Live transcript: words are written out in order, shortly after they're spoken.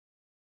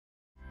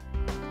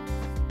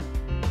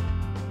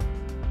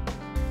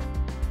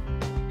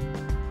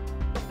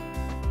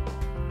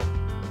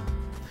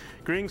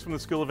Greetings from the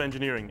School of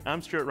Engineering.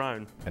 I'm Stuart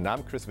Rowen. And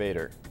I'm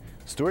Weder.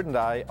 Stuart and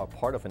I are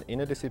part of an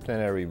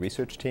interdisciplinary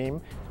research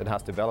team that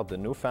has developed a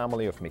new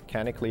family of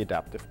mechanically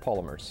adaptive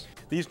polymers.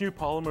 These new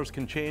polymers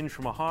can change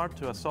from a hard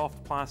to a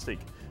soft plastic,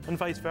 and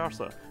vice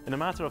versa, in a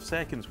matter of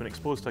seconds when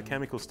exposed to a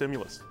chemical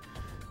stimulus.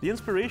 The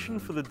inspiration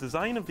for the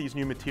design of these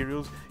new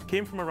materials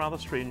came from a rather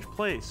strange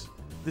place,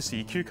 the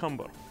sea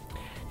cucumber.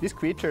 These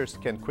creatures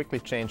can quickly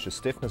change the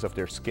stiffness of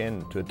their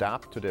skin to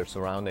adapt to their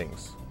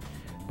surroundings.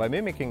 By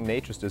mimicking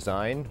nature's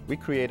design, we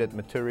created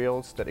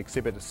materials that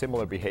exhibit a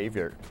similar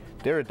behavior.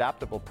 Their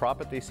adaptable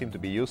properties seem to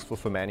be useful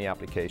for many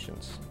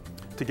applications.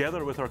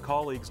 Together with our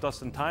colleagues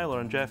Dustin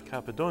Tyler and Jeff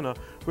Capadona,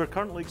 we're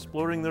currently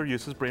exploring their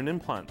use as brain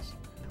implants.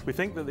 We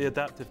think that the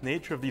adaptive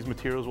nature of these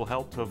materials will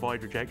help to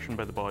avoid rejection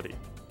by the body.